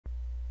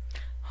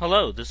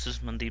Hello, this is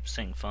Mandeep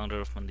Singh, founder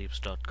of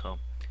mandeeps.com.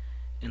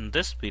 In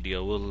this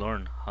video, we'll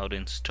learn how to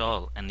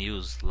install and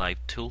use Live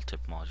Tooltip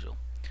module.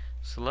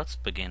 So let's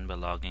begin by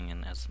logging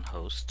in as a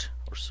host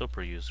or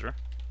super user.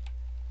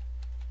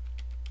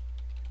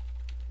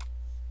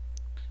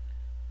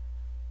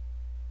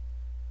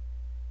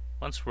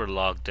 Once we're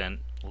logged in,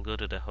 we'll go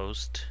to the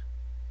host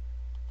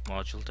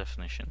module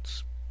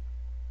definitions.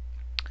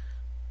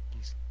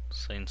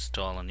 Say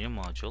install a new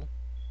module.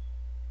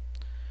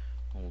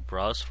 We'll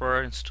browse for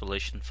our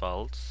installation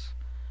files.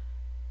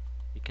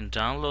 You can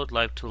download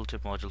Live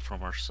Tooltip module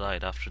from our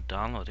site. After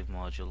downloading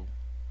module,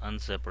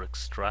 unzip or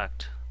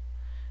extract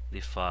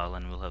the file,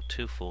 and we'll have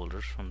two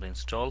folders. From the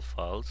install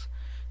files,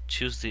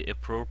 choose the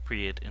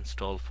appropriate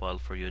install file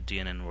for your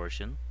DNN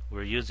version.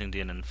 We're using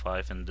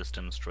DNN5 in this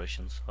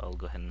demonstration, so I'll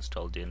go ahead and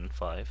install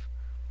DNN5.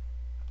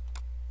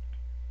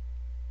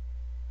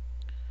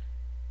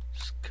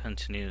 Just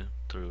continue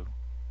through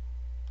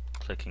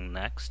clicking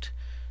next.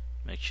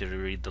 Make sure to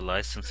read the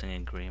licensing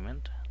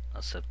agreement,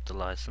 accept the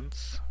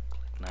license,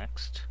 click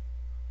next.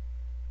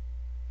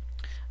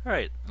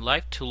 Alright,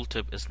 Live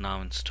Tooltip is now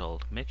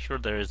installed. Make sure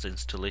there is an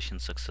installation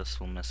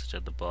successful message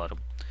at the bottom,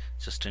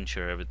 just to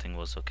ensure everything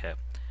was okay.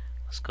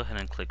 Let's go ahead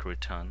and click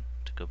return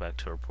to go back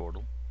to our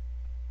portal.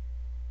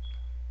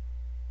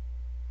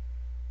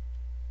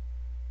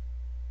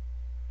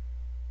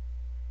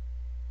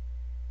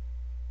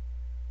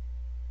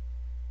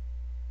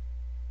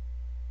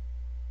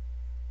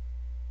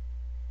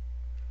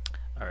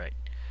 Alright,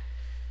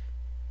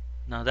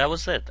 now that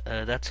was it.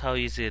 That's how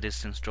easy it is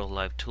to install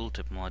Live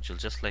Tooltip module,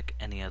 just like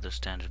any other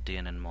standard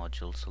DNN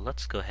module. So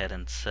let's go ahead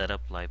and set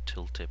up Live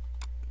Tooltip.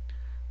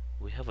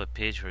 We have a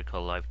page here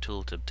called Live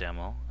Tooltip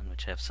demo, in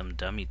which I have some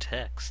dummy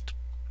text.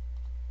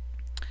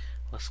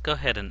 Let's go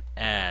ahead and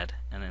add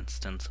an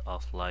instance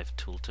of Live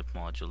Tooltip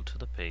module to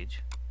the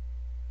page.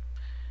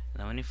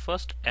 Now when you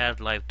first add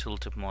Live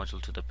Tooltip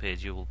module to the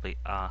page, you will be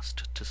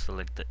asked to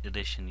select the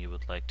edition you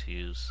would like to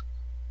use.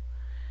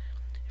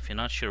 If you're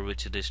not sure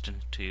which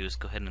edition to use,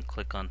 go ahead and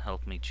click on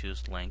Help Me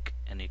Choose link,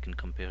 and you can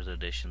compare the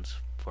editions.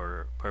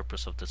 For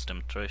purpose of this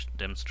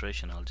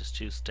demonstration, I'll just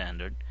choose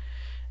Standard.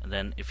 And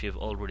then if you've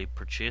already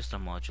purchased the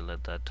module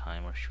at that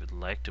time, or if you would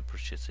like to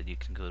purchase it, you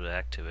can go to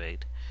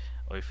Activate.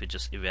 Or if you're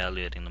just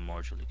evaluating the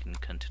module, you can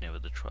continue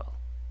with the trial.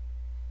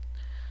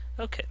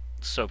 Okay,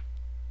 so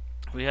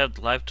we have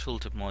the Live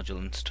Tooltip module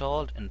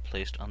installed and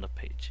placed on the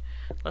page.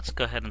 Let's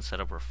go ahead and set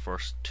up our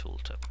first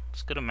tooltip.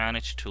 Let's go to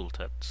Manage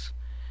Tooltips.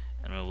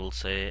 And we will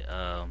say,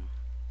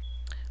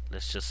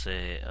 let's just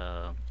say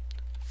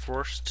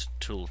first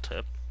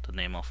tooltip. The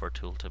name of our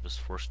tooltip is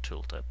first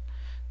tooltip.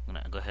 I'm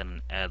going to go ahead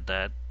and add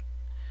that,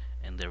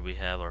 and there we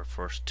have our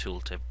first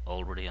tooltip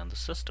already on the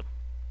system.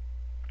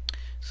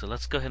 So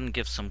let's go ahead and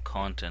give some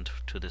content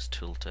to this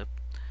tooltip.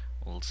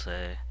 We'll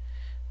say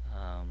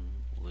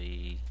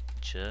we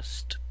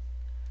just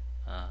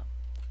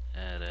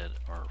added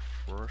our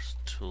first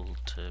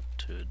tooltip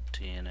to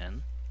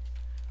DNN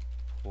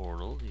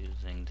portal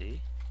using the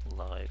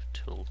Live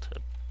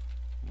Tooltip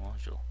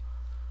module.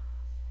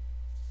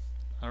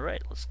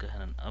 Alright, let's go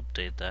ahead and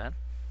update that,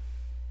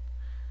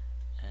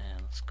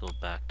 and let's go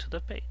back to the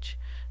page.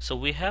 So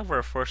we have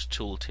our first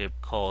tooltip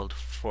called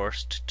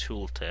first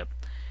tooltip,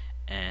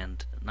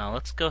 and now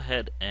let's go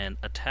ahead and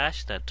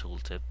attach that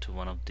tooltip to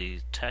one of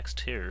the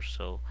text here.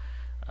 So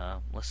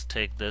let's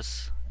take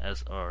this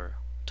as our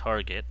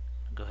target.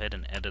 Go ahead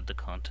and edit the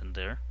content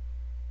there,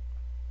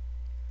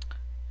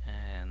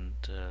 and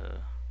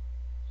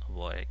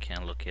boy, I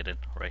can't locate it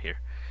right here.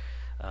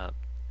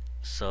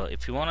 So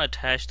if you want to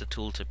attach the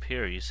tooltip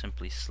here, you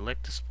simply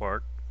select this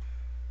part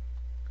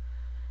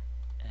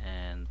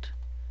and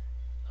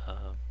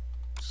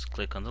just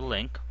click on the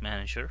link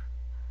manager.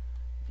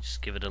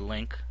 Just give it a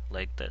link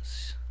like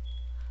this,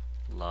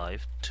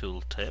 Live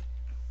Tooltip,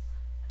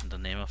 and the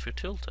name of your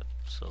tooltip.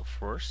 So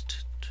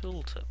first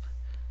tooltip.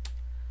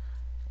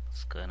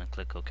 Let's go ahead and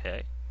click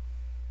OK.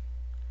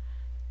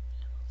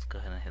 Let's go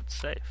ahead and hit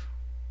save.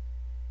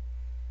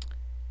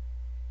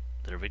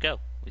 There we go.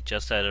 We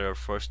just added our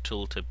first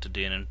tooltip to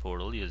DNN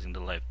portal using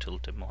the Live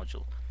Tooltip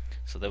module.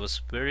 So that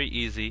was very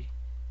easy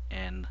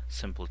and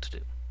simple to do.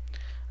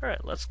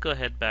 Alright, let's go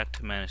ahead back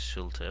to Manage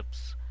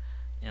Tooltips.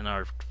 In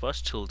our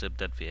first tooltip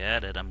that we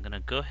added, I'm going to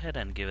go ahead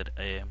and give it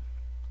a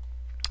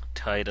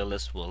title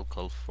as well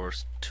called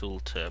First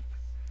Tooltip.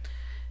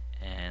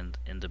 And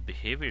in the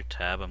Behavior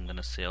tab, I'm going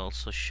to say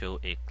also show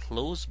a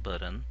close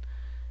button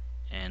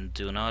and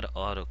do not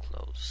auto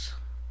close.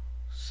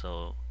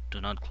 So do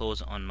not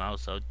close on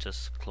mouse out,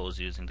 just close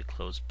using the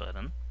close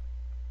button.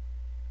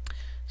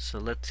 So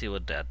let's see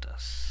what that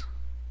does.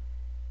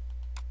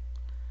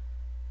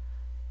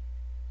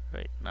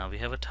 Right, now we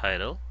have a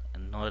title,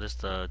 and notice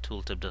the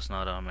tooltip does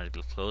not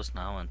automatically close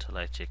now until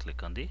I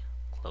click on the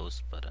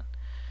close button.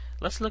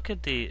 Let's look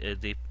at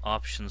the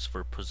options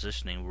for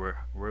positioning,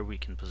 where we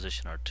can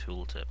position our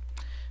tooltip.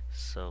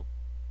 So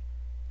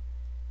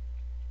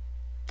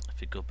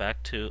if we go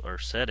back to our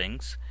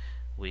settings,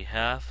 we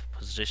have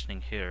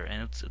positioning here,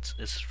 and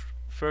it's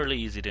fairly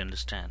easy to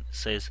understand. It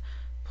says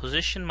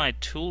position my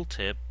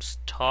tooltips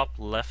top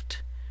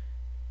left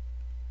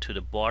to the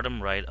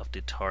bottom right of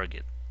the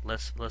target.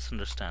 Let's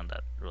understand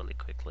that really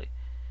quickly.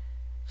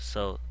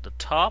 So the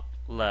top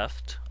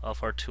left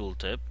of our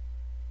tooltip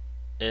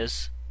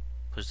is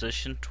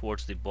positioned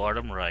towards the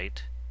bottom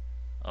right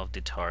of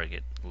the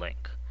target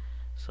link.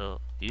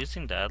 So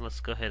using that, let's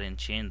go ahead and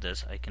change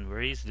this. I can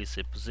very easily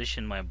say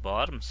position my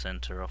bottom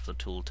center of the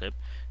tooltip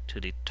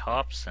to the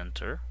top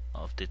center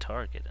of the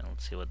target, and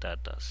let's see what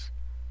that does.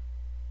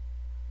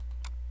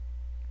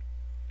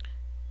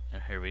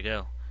 And here we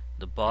go.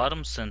 The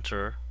bottom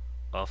center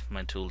of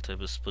my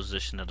tooltip is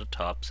positioned at the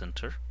top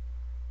center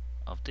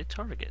of the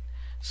target.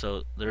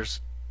 So there's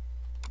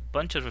a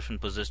bunch of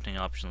different positioning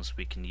options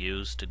we can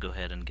use to go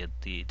ahead and get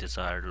the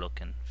desired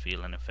look and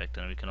feel and effect,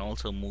 and we can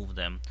also move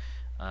them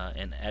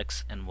in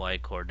X and Y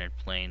coordinate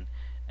plane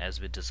as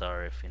we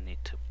desire if we need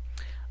to.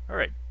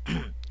 Alright,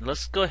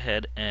 let's go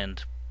ahead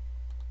and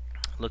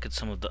look at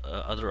some of the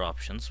other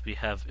options. We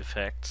have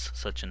effects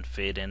such as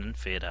fade in and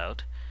fade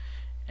out,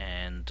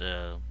 and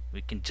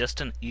we can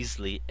just and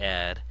easily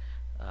add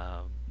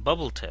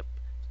bubble tip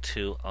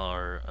to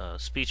our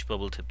speech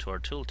bubble tip to our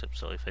tooltip.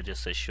 So if I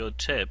just say show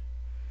tip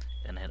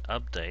and hit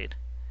update,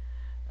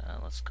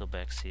 let's go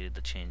back, see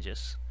the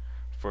changes.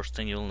 First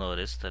thing you'll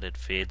notice that it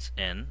fades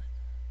in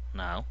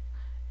now,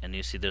 and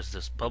you see there's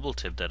this bubble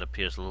tip that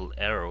appears, a little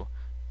arrow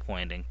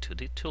pointing to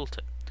the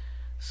tooltip.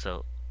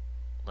 So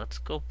let's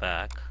go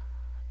back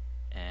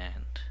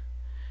and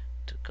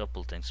do a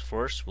couple things.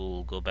 First,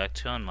 we'll go back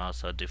to on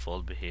mouse our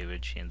default behavior,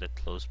 change the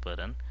close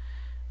button.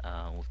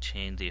 We'll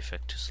change the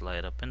effect to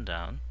slide up and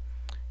down,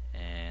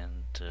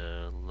 and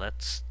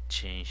let's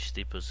change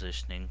the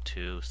positioning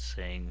to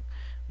saying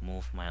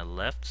move my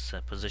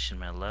position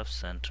my left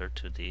center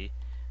to the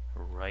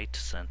right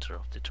center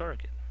of the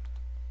target.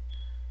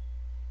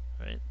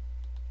 Right,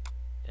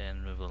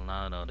 and we will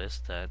now notice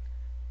that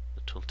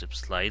the tooltip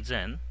slides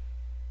in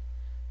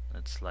and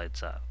it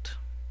slides out.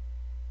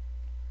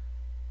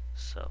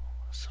 So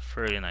it's a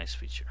very nice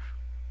feature.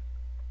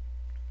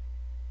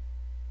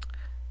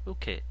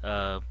 Okay,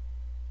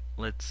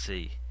 let's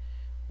see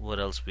what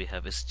else we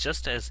have. It's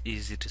just as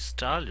easy to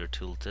style your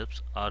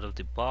tooltips. Out of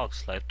the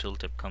box, Live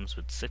Tooltip comes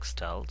with 6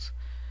 styles,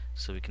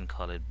 so we can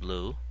call it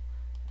blue.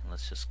 And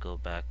let's just go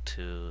back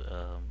to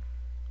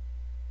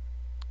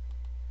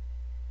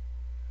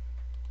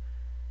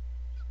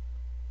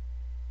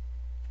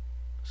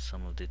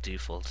some of the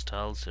default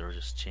styles here,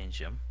 just change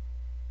them.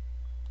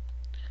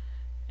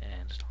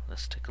 And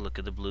let's take a look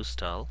at the blue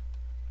style.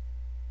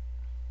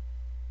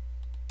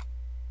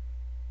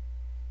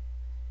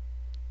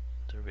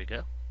 There we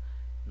go.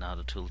 Now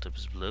the tooltip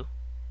is blue.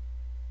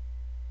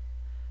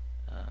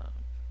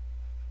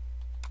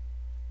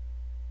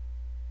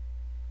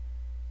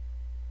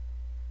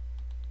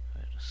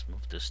 Let's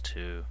move this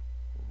to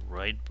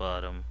right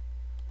bottom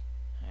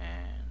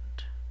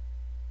and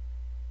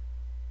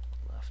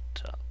left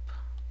top.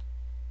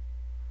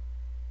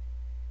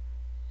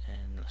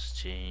 And let's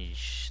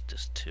change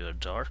this to a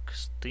dark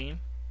theme.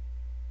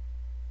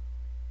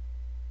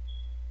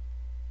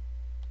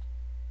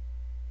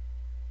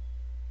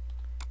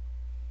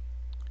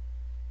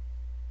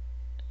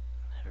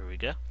 Here we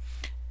go.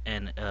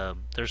 And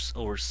there's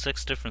over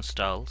 6 different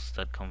styles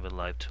that come with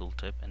Live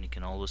Tooltip, and you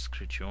can always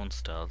create your own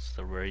styles.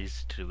 They're very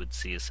easy to do with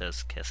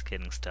CSS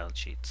cascading style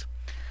sheets.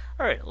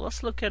 Alright,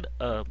 let's look at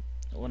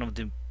one of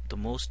the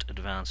most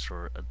advanced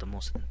or the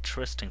most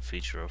interesting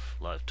feature of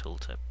Live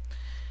Tooltip.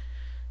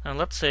 Now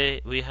let's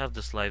say we have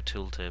this Live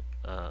Tooltip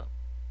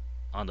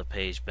on the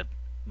page, but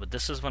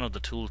this is one of the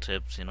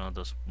tooltips, you know,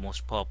 those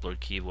most popular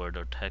keyword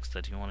or text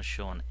that you want to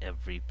show on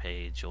every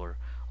page or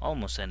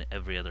almost on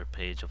every other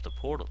page of the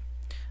portal.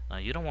 Now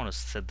you don't want to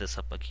set this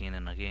up again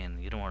and again.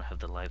 You don't want to have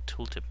the Live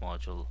Tooltip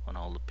module on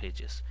all the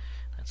pages.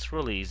 It's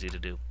really easy to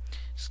do.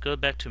 Just go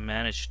back to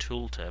Manage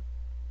Tooltip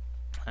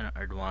and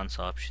advanced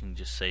option,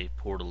 just say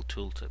Portal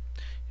Tooltip.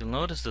 You'll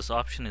notice this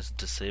option is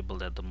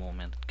disabled at the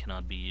moment. It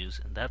cannot be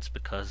used, and that's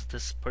because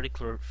this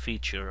particular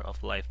feature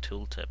of Live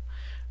Tooltip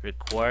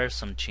requires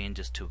some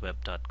changes to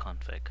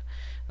web.config.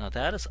 Now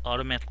that is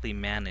automatically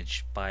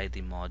managed by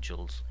the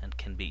modules and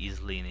can be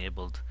easily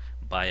enabled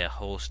by a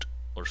host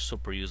or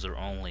super user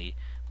only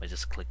by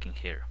just clicking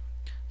here.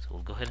 So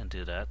we'll go ahead and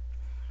do that.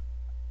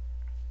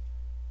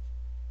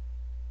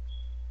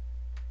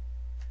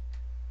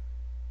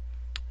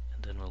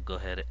 And then we'll go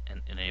ahead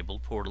and enable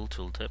Portal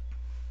Tooltip.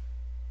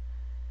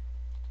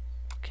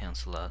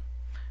 Cancel out.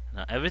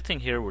 Now everything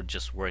here would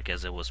just work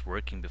as it was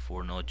working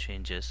before, no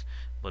changes.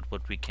 But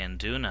what we can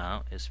do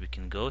now is we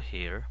can go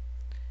here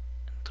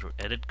and through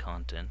Edit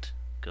Content,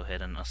 go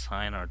ahead and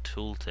assign our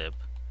tooltip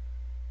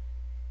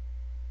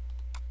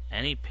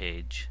any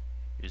page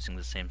using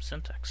the same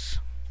syntax.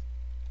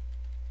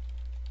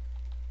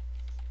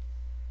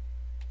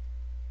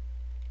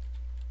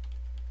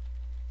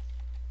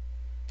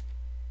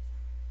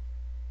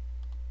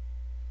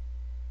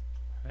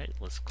 Alright,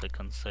 let's click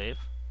on Save.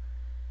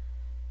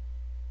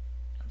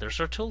 There's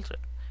our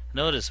tooltip.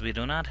 Notice we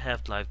do not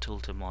have live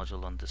tooltip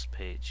module on this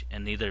page,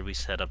 and neither we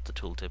set up the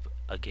tooltip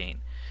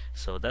again.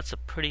 So that's a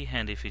pretty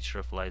handy feature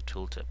of live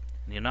tooltip.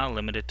 And you're not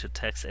limited to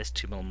text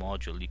HTML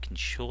module. You can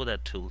show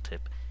that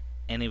tooltip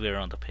anywhere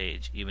on the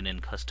page, even in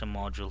custom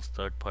modules,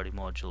 third-party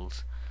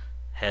modules,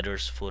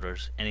 headers,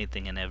 footers,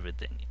 anything and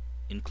everything,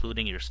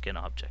 including your skin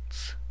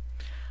objects.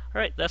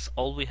 Alright, that's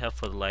all we have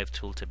for the live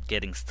tooltip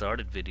getting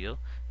started video.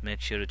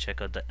 Make sure to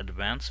check out the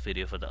advanced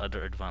video for the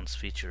other advanced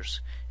features.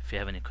 If you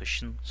have any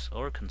questions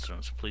or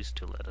concerns, please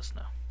do let us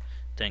know.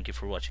 Thank you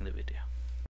for watching the video.